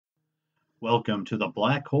Welcome to the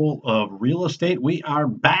black hole of real estate. We are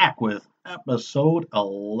back with episode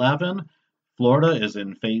 11. Florida is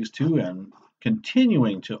in phase two and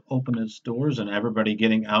continuing to open its doors, and everybody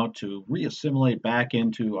getting out to reassimilate back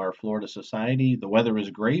into our Florida society. The weather is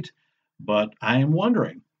great, but I am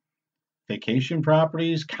wondering vacation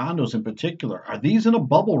properties, condos in particular, are these in a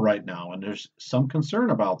bubble right now? And there's some concern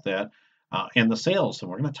about that in the sales. And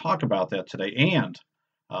we're going to talk about that today. And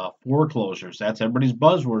foreclosures, that's everybody's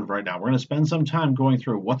buzzword right now. We're going to spend some time going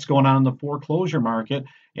through what's going on in the foreclosure market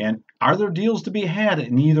and are there deals to be had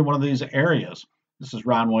in either one of these areas. This is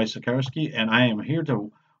Ron Wysokarski, and I am here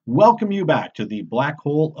to welcome you back to the black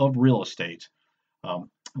hole of real estate.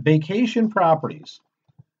 Vacation properties,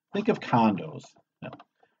 think of condos. Now,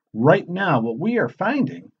 right now, what we are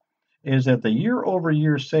finding is that the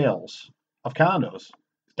year-over-year sales of condos is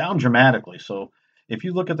down dramatically. So if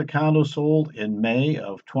you look at the condos sold in May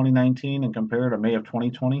of 2019 and compare it to May of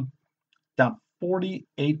 2020, down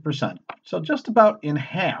 48%. So just about in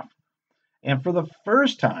half. And for the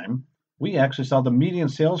first time, we actually saw the median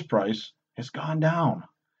sales price has gone down.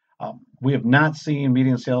 We have not seen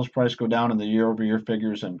median sales price go down in the year-over-year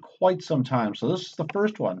figures in quite some time. So this is the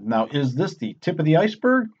first one. Now, is this the tip of the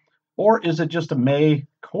iceberg, or is it just a May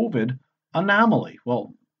COVID anomaly?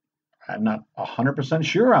 Well, I'm not 100%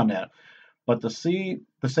 sure on that. But to see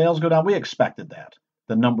the sales go down, we expected that,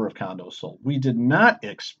 the number of condos sold. We did not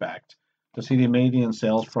expect to see the median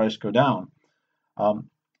sales price go down.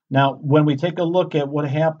 Now, when we take a look at what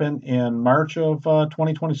happened in March of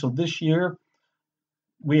 2020, so this year,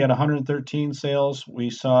 we had 113 sales. We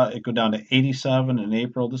saw it go down to 87 in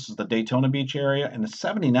April. This is the Daytona Beach area, and it's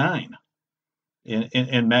 79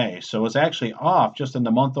 in May. So it's actually off just in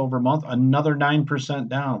the month over month. Another 9%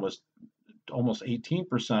 down, was almost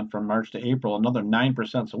 18% from March to April, another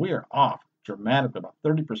 9%. So we are off dramatically, about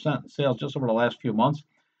 30% in sales just over the last few months,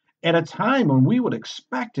 at a time when we would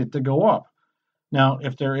expect it to go up. Now,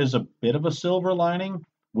 if there is a bit of a silver lining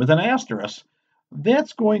with an asterisk,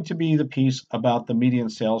 that's going to be the piece about the median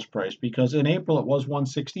sales price, because in April it was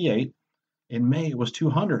 168, in May it was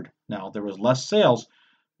 200. Now, there was less sales,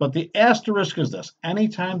 but the asterisk is this: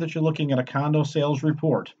 anytime that you're looking at a condo sales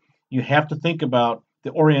report, you have to think about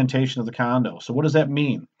the orientation of the condo. So what does that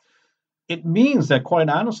mean? It means that, quite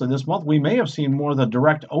honestly, this month we may have seen more of the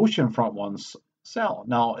direct oceanfront ones sell.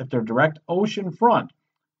 Now, if they're direct oceanfront,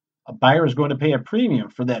 a buyer is going to pay a premium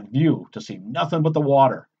for that view to see nothing but the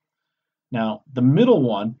water. Now, the middle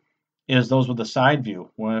one is those with the side view,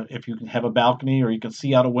 where if you can have a balcony or you can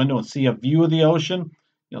see out a window and see a view of the ocean,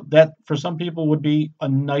 that for some people would be a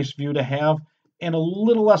nice view to have and a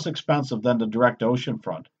little less expensive than the direct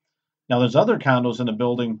oceanfront. Now, there's other condos in a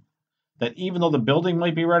building that, even though the building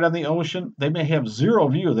might be right on the ocean, they may have zero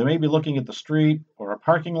view. They may be looking at the street or a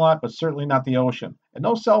parking lot, but certainly not the ocean. And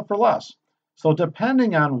those sell for less. So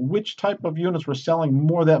depending on which type of units we're selling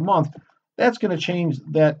more that month, that's going to change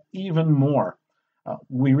that even more.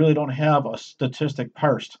 We really don't have a statistic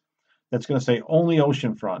parsed that's going to say only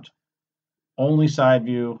oceanfront, only side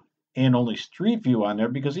view, and only street view on there,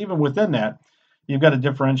 because even within that, you've got a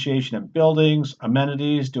differentiation in buildings,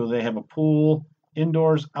 amenities. Do they have a pool,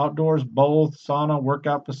 indoors, outdoors, both, sauna,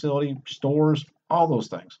 workout facility, stores, all those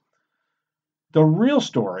things. The real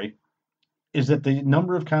story is that the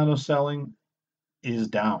number of condos selling is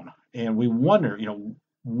down. And we wonder,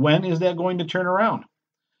 when is that going to turn around?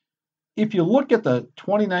 If you look at the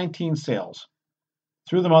 2019 sales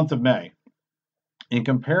through the month of May and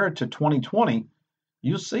compare it to 2020,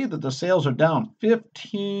 you see that the sales are down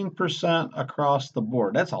 15% across the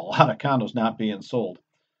board. That's a lot of condos not being sold.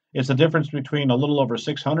 It's the difference between a little over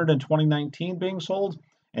 600 in 2019 being sold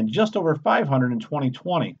and just over 500 in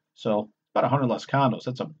 2020. So about 100 less condos.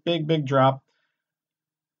 That's a big, big drop.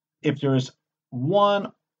 If there's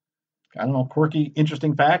one, quirky,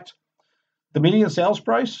 interesting fact, the median sales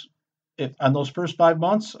price on those first 5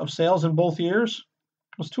 months of sales in both years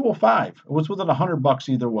was 205. It was within $100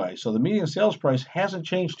 either way. So the median sales price hasn't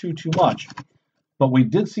changed too much. But we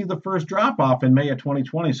did see the first drop off in May of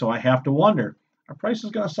 2020. So I have to wonder, are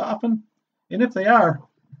prices going to soften? And if they are,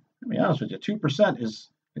 to be honest with you, 2% it's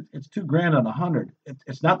 $2,000 on 100.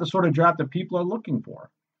 It's not the sort of drop that people are looking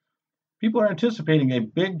for. People are anticipating a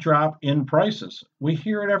big drop in prices. We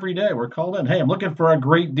hear it every day. We're called in, hey, I'm looking for a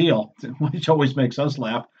great deal, which always makes us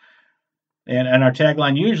laugh. And our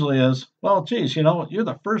tagline usually is, well, geez, you're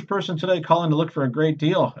the first person today calling to look for a great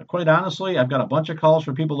deal. Quite honestly, I've got a bunch of calls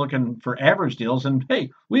for people looking for average deals. And hey,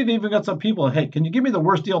 we've even got some people, hey, can you give me the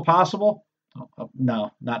worst deal possible?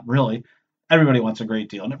 No, not really. Everybody wants a great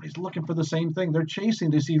deal. And everybody's looking for the same thing. They're chasing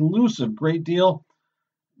this elusive great deal.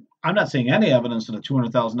 I'm not seeing any evidence that a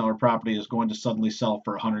 $200,000 property is going to suddenly sell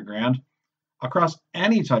for $100,000. across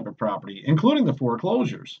any type of property, including the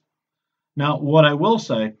foreclosures. Now, what I will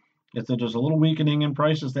say is that there's a little weakening in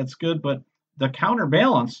prices. That's good, but the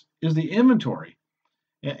counterbalance is the inventory.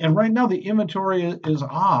 And right now, the inventory is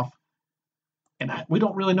off, and we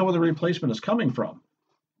don't really know where the replacement is coming from.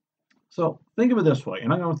 So think of it this way,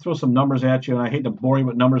 and I'm going to throw some numbers at you, and I hate to bore you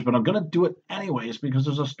with numbers, but I'm going to do it anyways because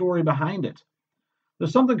there's a story behind it.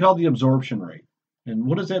 There's something called the absorption rate. And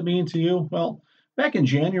what does that mean to you? Well, back in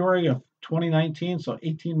January of 2019, so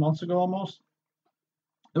 18 months ago almost,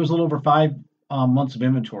 there was a little over 5 months of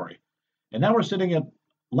inventory. And now we're sitting at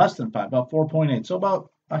less than 5, about 4.8. So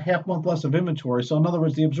about a half month less of inventory. So in other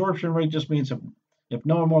words, the absorption rate just means if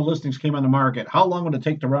no more listings came on the market, how long would it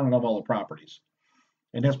take to run it of all the properties?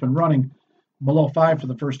 And that's been running below 5 for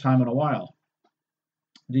the first time in a while.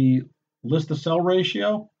 The list to sell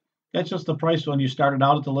ratio, that's just the price when you started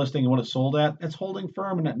out at the listing and what it sold at. It's holding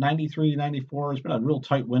firm and at 93, 94. It's been a real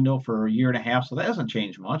tight window for a year and a half, so that hasn't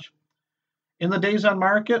changed much. In the days on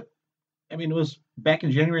market, I mean, it was back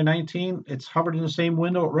in January 19, it's hovered in the same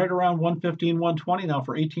window right around 115, 120 now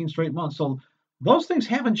for 18 straight months. So those things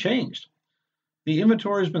haven't changed. The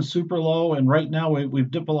inventory has been super low, and right now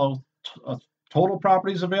we've dipped below total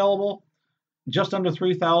properties available, just under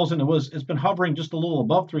 3,000. It's been hovering just a little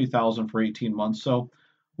above 3,000 for 18 months. So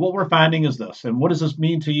what we're finding is this, and what does this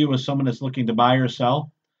mean to you as someone that's looking to buy or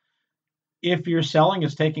sell? If you're selling,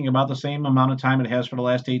 it's taking about the same amount of time it has for the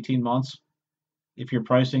last 18 months. If you're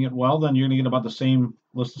pricing it well, then you're going to get about the same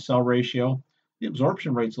list to sell ratio. The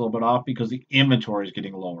absorption rate's a little bit off because the inventory is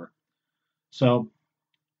getting lower. So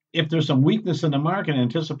if there's some weakness in the market in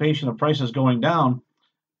anticipation of prices going down,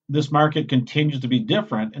 this market continues to be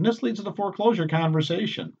different, and this leads to the foreclosure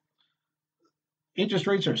conversation. Interest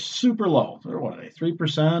rates are super low. They're what are they,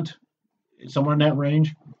 3%, somewhere in that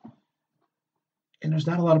range. And there's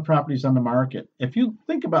not a lot of properties on the market. If you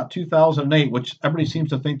think about 2008, which everybody seems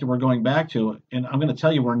to think that we're going back to, and I'm going to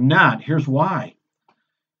tell you we're not. Here's why.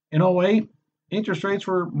 In 08, interest rates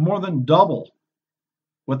were more than double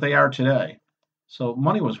what they are today. So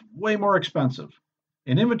money was way more expensive.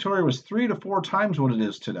 And inventory was 3 to 4 times what it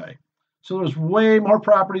is today. So there was way more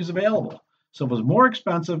properties available. So it was more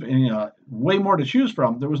expensive and way more to choose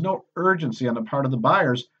from. There was no urgency on the part of the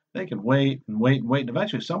buyers. They can wait and wait and wait, and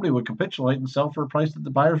eventually somebody would capitulate and sell for a price that the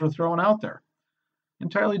buyers were throwing out there.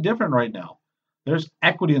 Entirely different right now. There's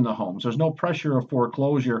equity in the homes. There's no pressure of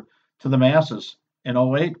foreclosure to the masses. In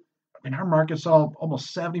 08, I mean, our market saw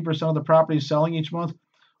almost 70% of the properties selling each month,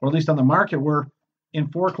 or at least on the market, were in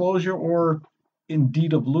foreclosure or in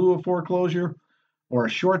deed of lieu of foreclosure or a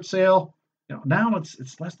short sale. Now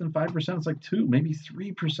it's less than 5%. It's like 2, maybe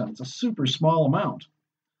 3%. It's a super small amount.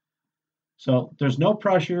 So there's no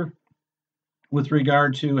pressure with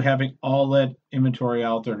regard to having all that inventory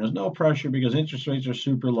out there. And there's no pressure because interest rates are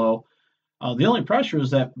super low. The only pressure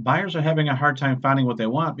is that buyers are having a hard time finding what they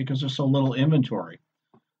want because there's so little inventory.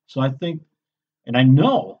 So I think, and I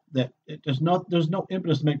know that there's no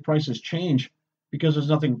impetus to make prices change because there's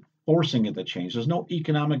nothing forcing it to change. There's no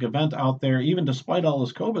economic event out there, even despite all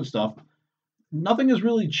this COVID stuff. Nothing has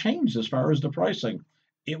really changed as far as the pricing.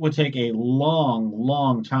 It would take a long,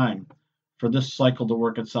 long time for this cycle to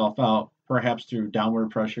work itself out, perhaps through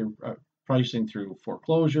downward pressure pricing through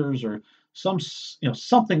foreclosures or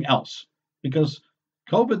something else, because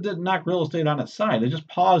COVID didn't knock real estate on its side. They just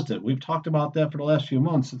paused it. We've talked about that for the last few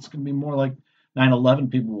months. It's going to be more like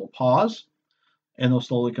 9/11. People will pause and they'll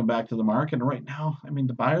slowly come back to the market. And right now, I mean,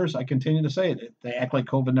 the buyers, I continue to say it, they act like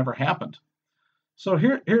COVID never happened. So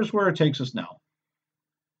here's where it takes us now.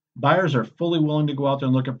 Buyers are fully willing to go out there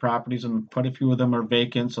and look at properties, and quite a few of them are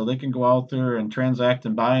vacant, so they can go out there and transact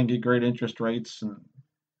and buy and get great interest rates, and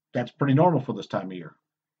that's pretty normal for this time of year.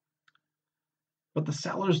 But the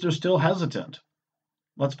sellers, they're still hesitant.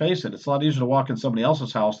 Let's face it, it's a lot easier to walk in somebody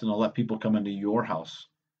else's house than to let people come into your house.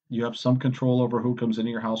 You have some control over who comes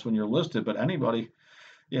into your house when you're listed, but anybody,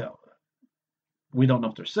 we don't know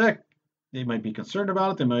if they're sick. They might be concerned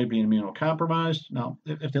about it. They might be immunocompromised. Now,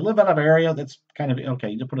 if they live out of an area, that's kind of okay.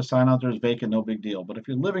 You just put a sign out there as vacant, no big deal. But if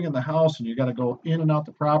you're living in the house and you got to go in and out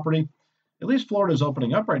the property, at least Florida's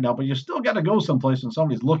opening up right now, but you still got to go someplace and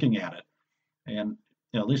somebody's looking at it. And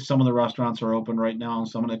at least some of the restaurants are open right now, and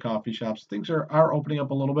some of the coffee shops. Things are opening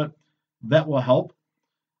up a little bit. That will help.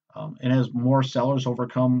 And as more sellers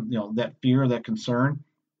overcome, that fear, that concern,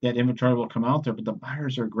 that inventory will come out there. But the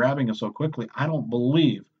buyers are grabbing it so quickly. I don't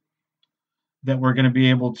believe that we're going to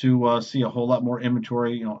be able to see a whole lot more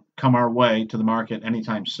inventory, come our way to the market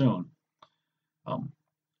anytime soon.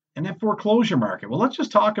 And that foreclosure market, well, let's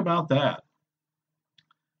just talk about that.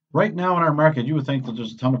 Right now in our market, you would think that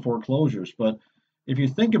there's a ton of foreclosures, but if you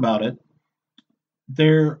think about it,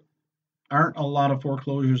 they're aren't a lot of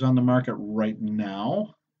foreclosures on the market right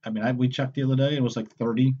now. I mean, we checked the other day, it was like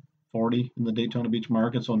 30, 40 in the Daytona Beach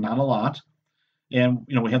market, so not a lot. And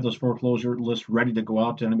we have those foreclosure lists ready to go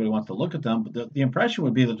out to anybody who wants to look at them. But the impression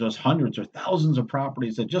would be that there's hundreds or thousands of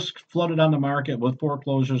properties that just flooded on the market with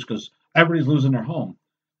foreclosures because everybody's losing their home.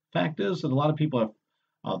 Fact is that a lot of people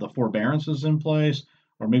have the forbearances in place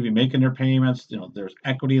or maybe making their payments. There's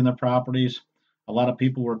equity in the properties. A lot of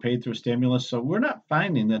people were paid through stimulus. So we're not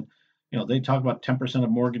finding that, they talk about 10% of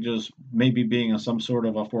mortgages maybe being in some sort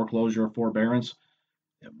of a foreclosure or forbearance.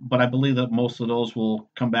 But I believe that most of those will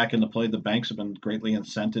come back into play. The banks have been greatly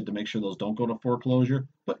incented to make sure those don't go to foreclosure.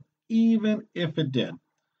 But even if it did,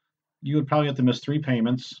 you would probably have to miss three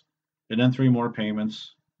payments and then three more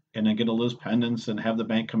payments and then get a lis pendens and have the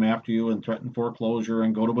bank come after you and threaten foreclosure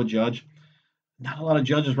and go to a judge. Not a lot of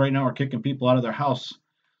judges right now are kicking people out of their house.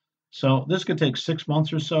 So this could take 6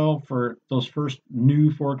 months or so for those first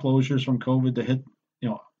new foreclosures from COVID to hit,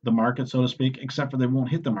 the market, so to speak, except for they won't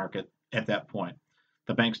hit the market at that point.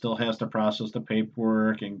 The bank still has to process the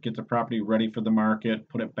paperwork and get the property ready for the market,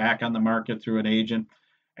 put it back on the market through an agent,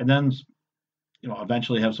 and then,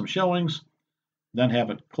 eventually have some showings, then have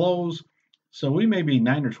it close. So we may be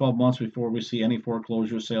 9 or 12 months before we see any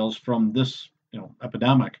foreclosure sales from this,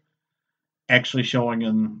 epidemic actually showing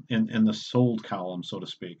in the sold column, so to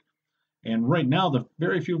speak. And right now, the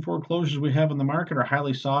very few foreclosures we have in the market are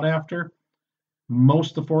highly sought after.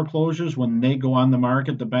 Most of the foreclosures, when they go on the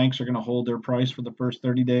market, the banks are going to hold their price for the first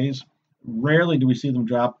 30 days. Rarely do we see them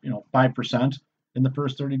drop, 5% in the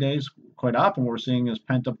first 30 days. Quite often, what we're seeing is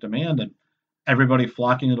pent up demand and everybody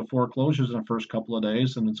flocking to the foreclosures in the first couple of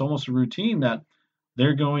days. And it's almost a routine that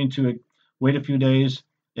they're going to wait a few days,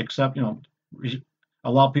 accept,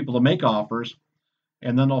 allow people to make offers,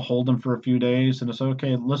 and then they'll hold them for a few days. And it's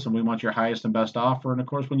okay, listen, we want your highest and best offer. And of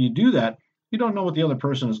course, when you do that, you don't know what the other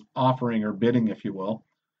person is offering or bidding, if you will.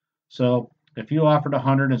 So if you offered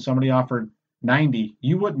 100 and somebody offered 90,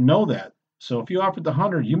 you wouldn't know that. So if you offered the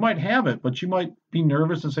 100, you might have it, but you might be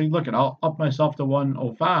nervous and say, look, I'll up myself to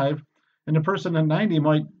 105, and the person at 90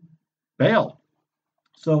 might bail.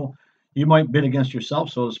 So you might bid against yourself,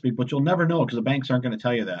 so to speak, but you'll never know because the banks aren't going to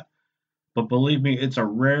tell you that. But believe me, it's a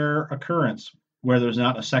rare occurrence where there's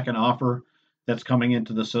not a second offer that's coming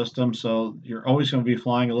into the system. So you're always going to be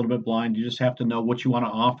flying a little bit blind. You just have to know what you want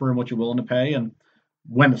to offer and what you're willing to pay and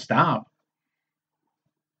when to stop.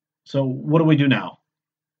 So what do we do now?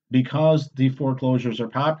 Because the foreclosures are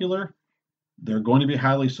popular, they're going to be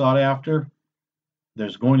highly sought after.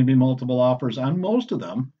 There's going to be multiple offers on most of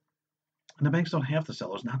them. And the banks don't have to sell.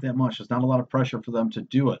 There's not that much. There's not a lot of pressure for them to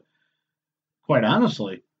do it. Quite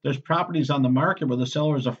honestly, there's properties on the market where the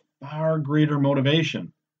sellers are far greater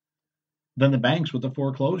motivation than the banks with the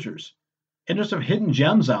foreclosures. And there's some hidden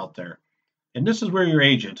gems out there. And this is where your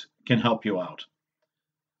agent can help you out.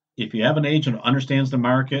 If you have an agent who understands the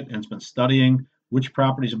market and has been studying which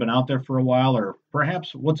properties have been out there for a while, or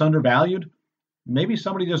perhaps what's undervalued, maybe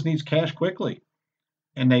somebody just needs cash quickly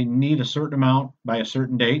and they need a certain amount by a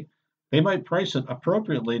certain date, they might price it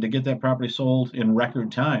appropriately to get that property sold in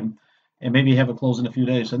record time and maybe have it close in a few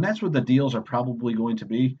days. And that's where the deals are probably going to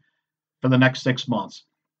be for the next 6 months,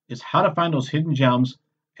 is how to find those hidden gems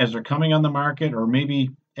as they're coming on the market or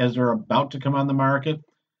maybe as they're about to come on the market,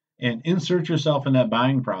 and insert yourself in that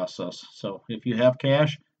buying process. So if you have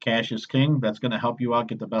cash, cash is king. That's going to help you out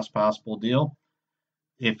get the best possible deal.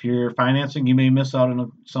 If you're financing, you may miss out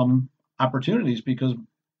on some opportunities because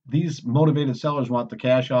these motivated sellers want the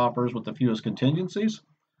cash offers with the fewest contingencies.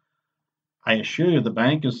 I assure you the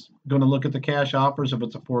bank is going to look at the cash offers if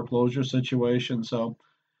it's a foreclosure situation. So,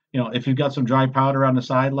 if you've got some dry powder on the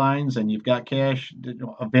sidelines and you've got cash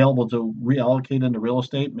available to reallocate into real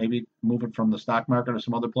estate, maybe move it from the stock market or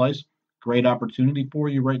some other place, great opportunity for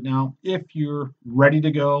you right now. If you're ready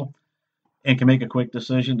to go and can make a quick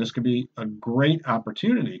decision, this could be a great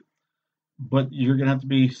opportunity, but you're going to have to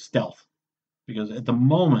be stealth because at the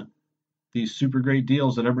moment, these super great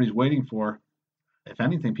deals that everybody's waiting for, if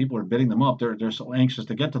anything, people are bidding them up. They're so anxious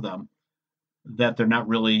to get to them that they're not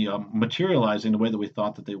really materializing the way that we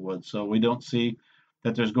thought that they would. So we don't see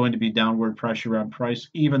that there's going to be downward pressure on price,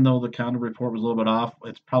 even though the condo report was a little bit off.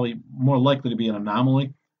 It's probably more likely to be an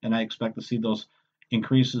anomaly, and I expect to see those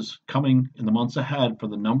increases coming in the months ahead for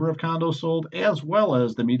the number of condos sold, as well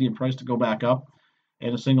as the median price to go back up.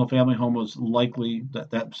 And a single family home was likely,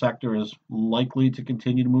 that sector is likely to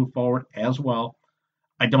continue to move forward as well.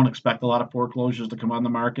 I don't expect a lot of foreclosures to come on the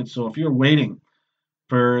market. So if you're waiting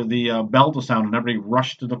for the bell to sound and everybody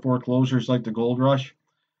rushed to the foreclosures like the gold rush,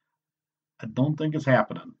 I don't think it's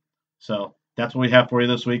happening. So that's what we have for you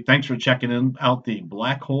this week. Thanks for checking in out the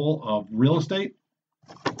black hole of real estate.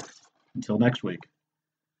 Until next week.